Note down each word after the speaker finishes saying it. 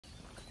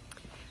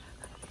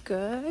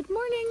Good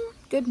morning.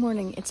 Good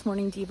morning. It's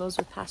Morning Devos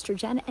with Pastor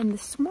Jen, and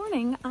this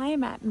morning I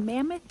am at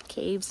Mammoth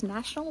Caves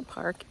National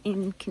Park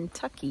in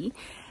Kentucky,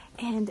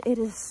 and it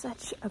is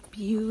such a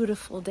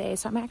beautiful day.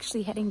 So I'm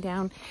actually heading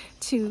down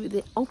to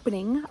the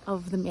opening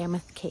of the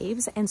Mammoth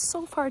Caves, and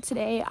so far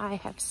today I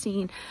have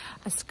seen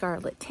a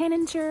scarlet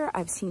tanager,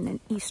 I've seen an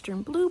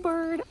eastern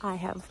bluebird,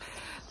 I've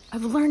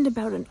learned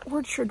about an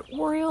orchard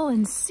oriole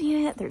and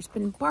seen it. There's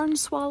been barn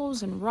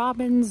swallows and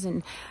robins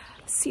and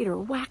cedar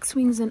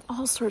waxwings and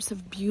all sorts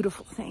of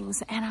beautiful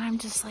things. And I'm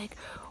just like,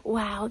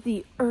 wow,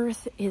 the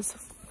earth is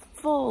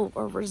full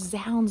or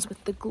resounds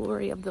with the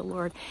glory of the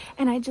Lord.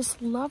 And I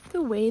just love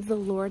the way the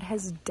Lord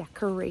has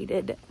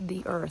decorated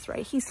the earth,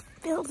 right? He's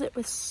filled it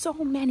with so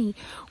many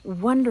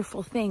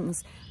wonderful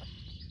things.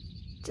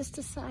 Just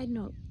a side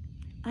note,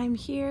 I'm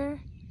here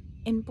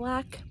in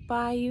Black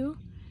Bayou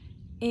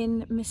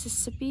in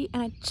Mississippi,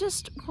 and I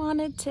just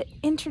wanted to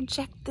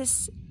interject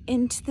this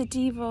into the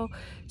Devo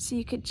so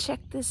you could check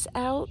this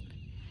out,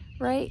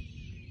 right?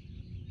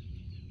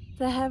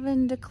 The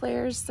heaven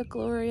declares the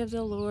glory of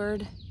the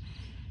Lord,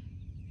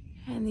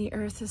 and the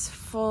earth is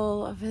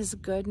full of his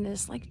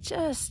goodness. Like,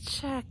 just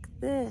check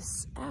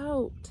this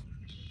out,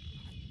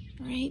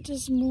 right?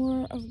 Just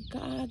more of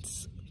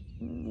God's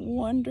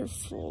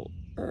wonderful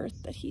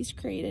earth that he's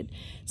created.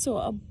 So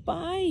a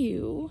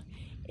bayou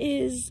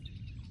is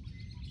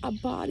a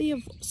body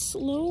of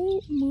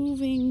slow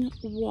moving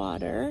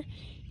water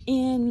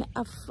in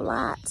a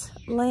flat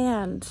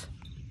land,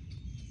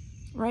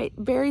 right?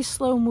 Very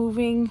slow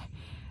moving.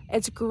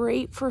 It's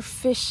great for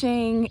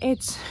fishing.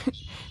 It's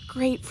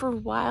great for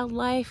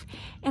wildlife.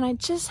 And I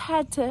just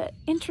had to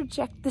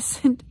interject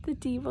this into the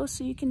Devo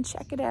so you can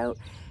check it out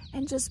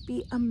and just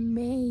be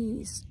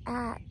amazed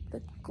at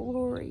the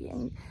glory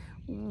and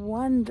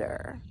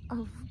wonder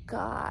of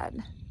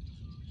God.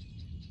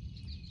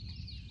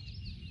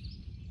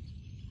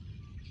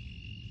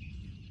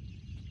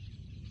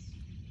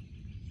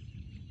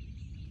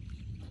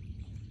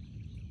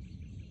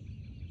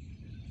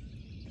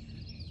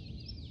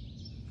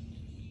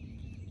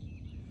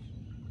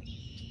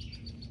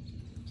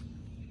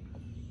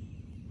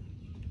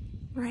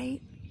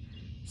 Right?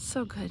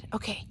 So good.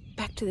 Okay,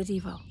 back to the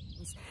Devo.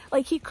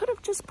 Like, he could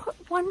have just put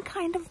one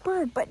kind of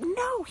bird, but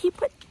no, he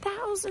put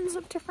thousands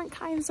of different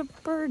kinds of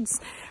birds,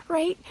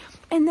 right?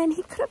 And then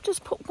he could have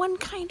just put one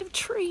kind of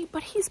tree,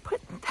 but he's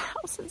put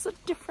thousands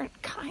of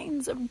different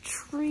kinds of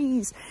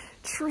trees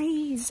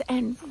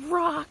and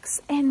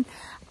rocks. And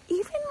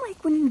even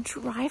like when you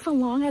drive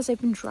along, as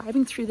I've been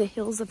driving through the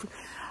hills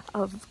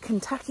of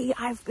Kentucky,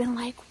 I've been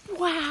like,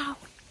 wow,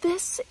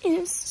 this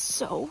is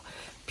so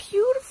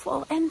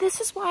beautiful. And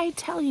this is why I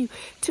tell you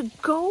to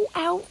go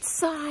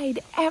outside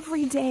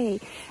every day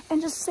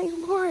and just say,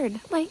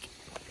 Lord, like,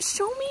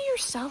 show me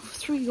yourself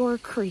through your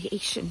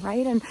creation,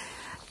 right? And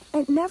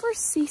it never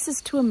ceases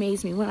to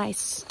amaze me when I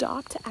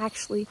stop to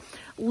actually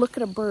look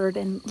at a bird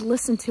and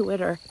listen to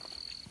it, or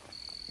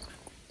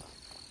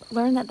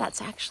learn that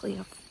that's actually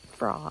a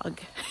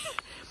frog,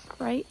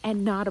 right?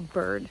 And not a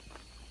bird.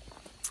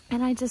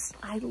 And I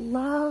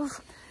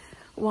love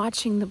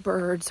watching the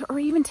birds, or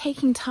even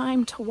taking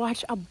time to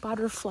watch a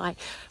butterfly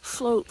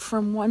float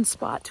from one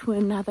spot to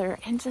another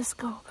and just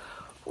go,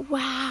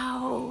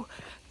 wow,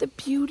 the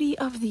beauty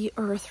of the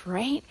earth,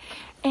 right?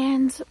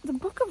 And the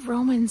book of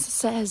Romans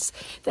says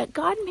that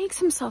God makes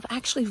himself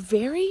actually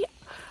very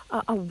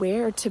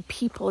aware to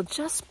people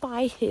just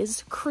by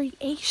his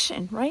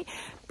creation, right?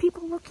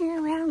 People looking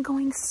around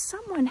going,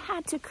 someone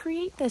had to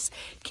create this.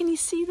 Can you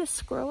see the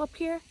squirrel up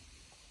here?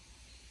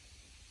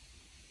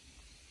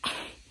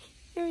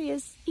 There he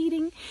is,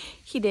 eating.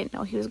 He didn't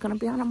know he was going to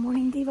be on a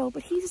Morning Devo,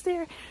 but he's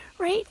there,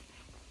 right?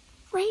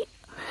 Right?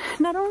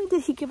 Not only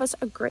did he give us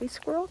a gray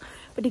squirrel,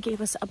 but he gave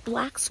us a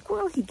black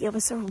squirrel. He gave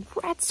us a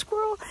red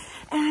squirrel.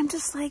 And I'm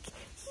just like,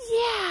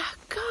 yeah,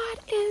 God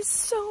is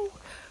so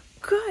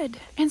good.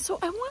 And so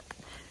I want,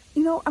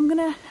 you know, I'm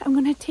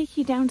gonna take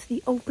you down to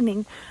the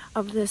opening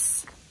of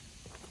this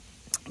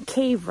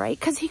cave, right?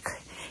 Because he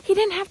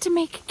didn't have to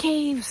make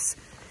caves.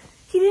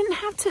 He didn't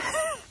have to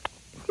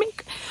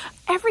make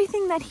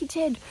everything that he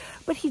did,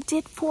 but he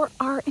did for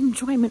our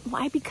enjoyment.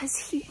 Why? Because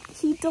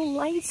he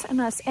delights in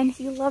us and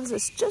he loves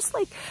us. Just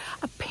like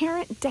a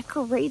parent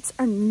decorates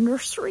a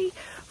nursery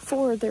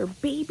for their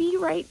baby,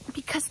 right?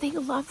 Because they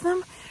love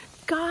them.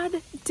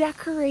 God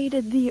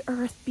decorated the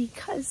earth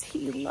because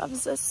he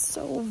loves us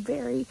so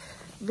very,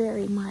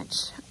 very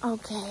much.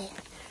 Okay,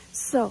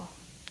 so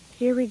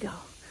here we go.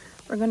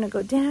 We're gonna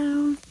go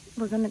down.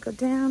 We're gonna go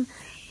down,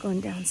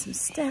 going down some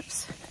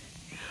steps.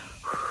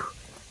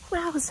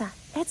 Wowza,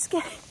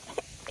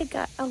 it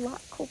got a lot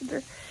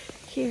colder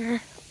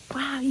here.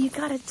 Wow, you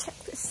gotta check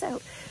this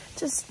out.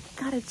 Just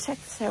gotta check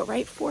this out,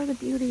 right? For the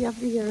beauty of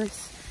the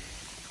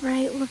earth,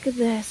 right? Look at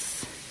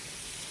this.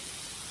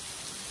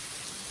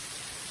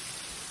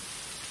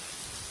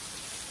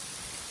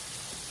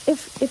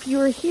 If you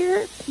were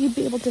here, you'd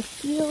be able to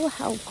feel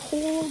how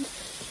cold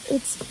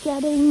it's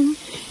getting.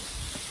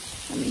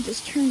 Let me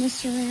just turn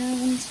this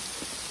around.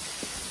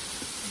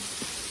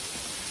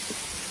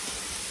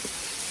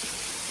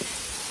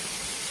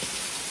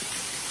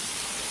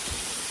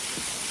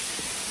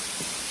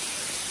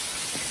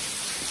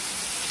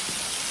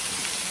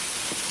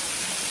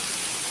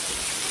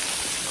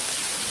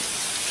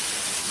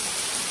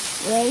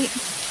 right?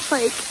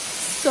 Like,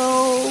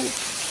 so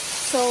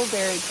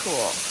very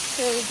cool.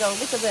 There you go,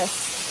 look at this.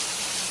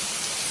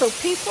 So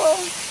people,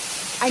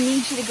 I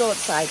need you to go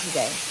outside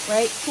today,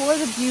 right? For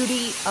the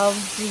beauty of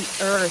the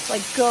earth.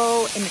 Like,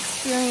 go and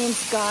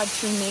experience God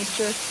through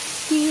nature.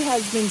 He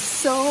has been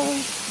so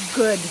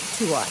good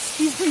to us.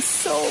 He's been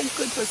so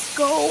good to us.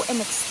 Go and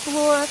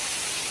explore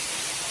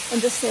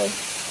and just say,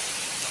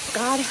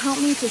 God, help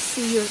me to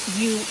see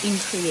you in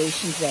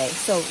creation today.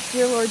 So,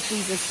 dear Lord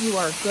Jesus, you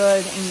are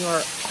good and you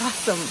are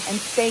awesome. And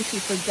thank you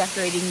for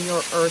decorating your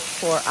earth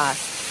for us.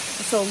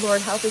 So,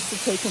 Lord, help us to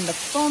take in the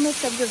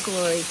fullness of your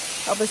glory.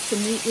 Help us to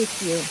meet with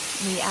you.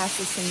 And we ask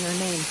this in your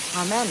name.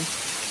 Amen.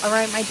 All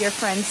right, my dear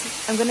friends,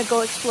 I'm going to go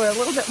explore a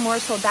little bit more.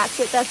 So that's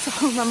it. That's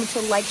all. Remember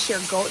to like,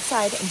 share, go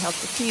outside, and help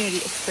the community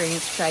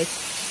experience Christ.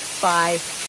 Bye.